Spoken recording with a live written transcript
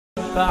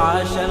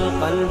فعاش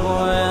القلب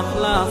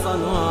إخلاصا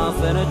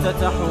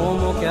وصرت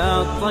تحوم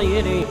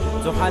كالطير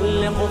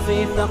تحلق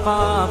في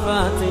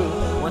ثقافات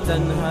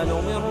وتنهل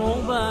من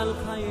ربى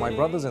الخير. My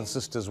brothers and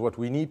sisters, what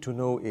we need to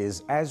know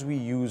is, as we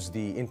use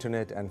the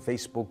internet and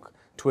Facebook,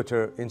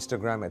 Twitter,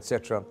 Instagram,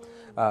 etc.,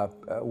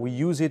 we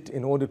use it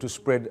in order to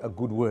spread a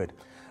good word.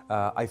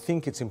 I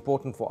think it's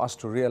important for us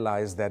to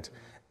realize that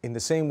in the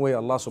same way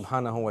Allah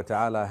subhanahu wa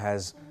ta'ala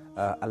has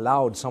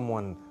allowed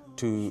someone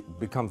to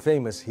become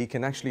famous, He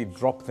can actually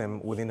drop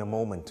them within a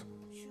moment.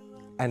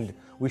 And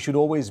we should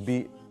always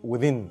be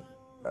within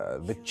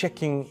the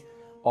checking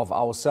of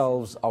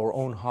ourselves, our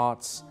own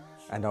hearts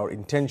and our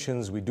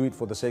intentions. We do it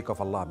for the sake of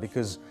Allah,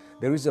 because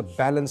there is a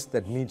balance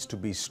that needs to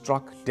be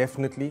struck,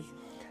 definitely,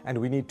 and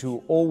we need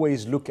to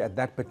always look at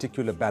that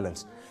particular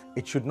balance.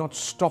 It should not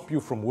stop you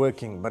from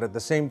working, but at the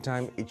same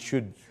time it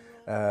should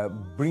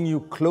bring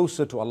you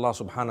closer to Allah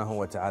subhanahu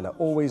wa ta'ala.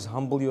 Always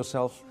humble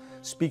yourself,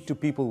 speak to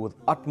people with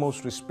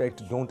utmost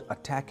respect, don't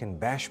attack and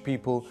bash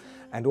people,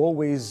 and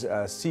always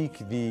seek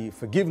the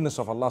forgiveness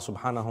of Allah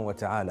subhanahu wa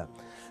ta'ala.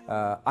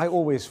 I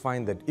always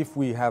find that if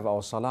we have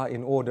our salah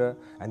in order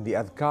and the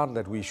adhkar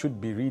that we should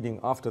be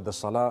reading after the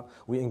salah,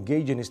 we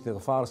engage in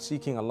istighfar,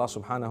 seeking Allah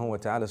subhanahu wa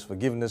ta'ala's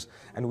forgiveness,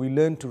 and we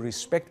learn to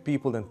respect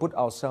people and put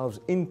ourselves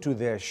into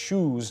their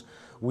shoes,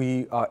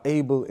 we are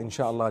able,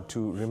 inshallah,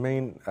 to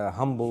remain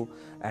humble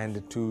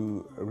and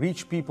to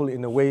reach people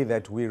in a way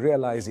that we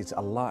realize it's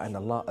Allah and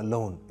Allah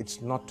alone.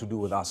 It's not to do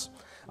with us.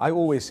 I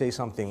always say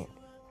something.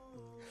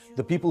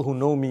 The people who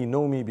know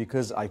me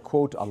because I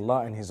quote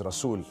Allah and His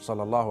Rasul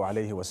sallallahu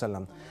alayhi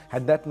wasallam.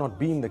 Had that not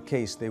been the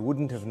case, they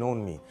wouldn't have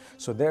known me.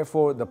 So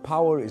therefore, the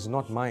power is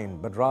not mine,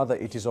 but rather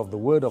it is of the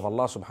word of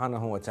Allah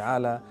subhanahu wa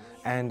ta'ala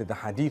and the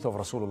hadith of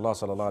Rasulullah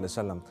sallallahu alayhi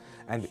wasallam.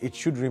 And it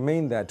should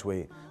remain that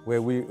way,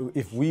 where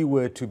if we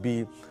were to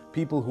be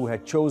people who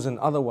had chosen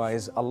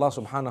otherwise, Allah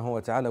subhanahu wa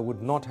ta'ala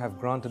would not have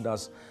granted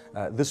us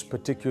this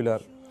particular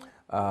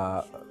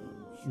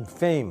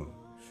fame.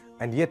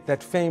 And yet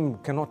that fame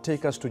cannot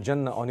take us to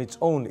Jannah on its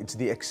own. It's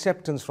the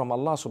acceptance from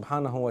Allah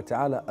subhanahu wa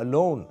ta'ala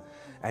alone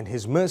and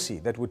His mercy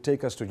that would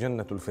take us to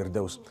Jannatul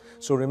Firdaus.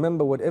 So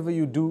remember, whatever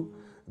you do,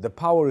 the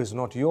power is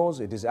not yours,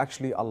 it is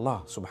actually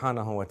Allah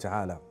subhanahu wa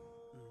ta'ala.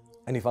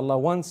 And if Allah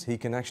wants, He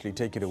can actually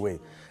take it away.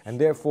 And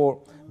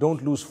therefore,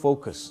 don't lose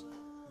focus.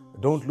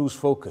 Don't lose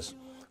focus.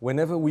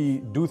 Whenever we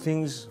do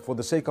things for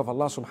the sake of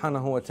Allah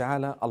subhanahu wa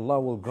ta'ala, Allah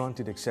will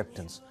grant it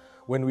acceptance.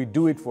 When we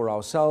do it for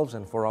ourselves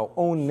and for our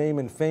own name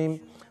and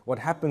fame, what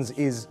happens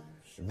is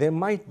there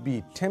might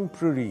be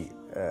temporary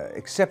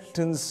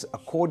acceptance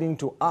according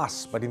to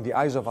us, but in the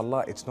eyes of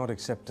Allah, it's not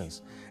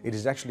acceptance. It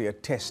is actually a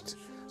test.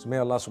 So may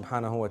Allah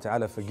subhanahu wa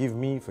ta'ala forgive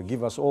me,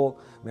 forgive us all.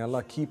 May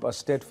Allah keep us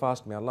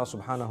steadfast. May Allah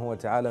subhanahu wa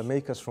ta'ala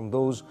make us from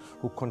those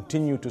who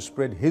continue to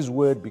spread His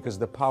word, because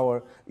the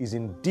power is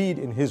indeed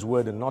in His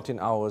word and not in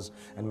ours.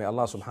 And may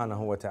Allah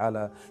subhanahu wa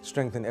ta'ala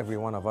strengthen every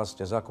one of us.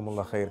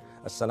 Jazakumullah khair.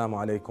 Assalamu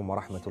alaikum wa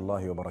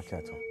rahmatullahi wa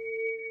barakatuh.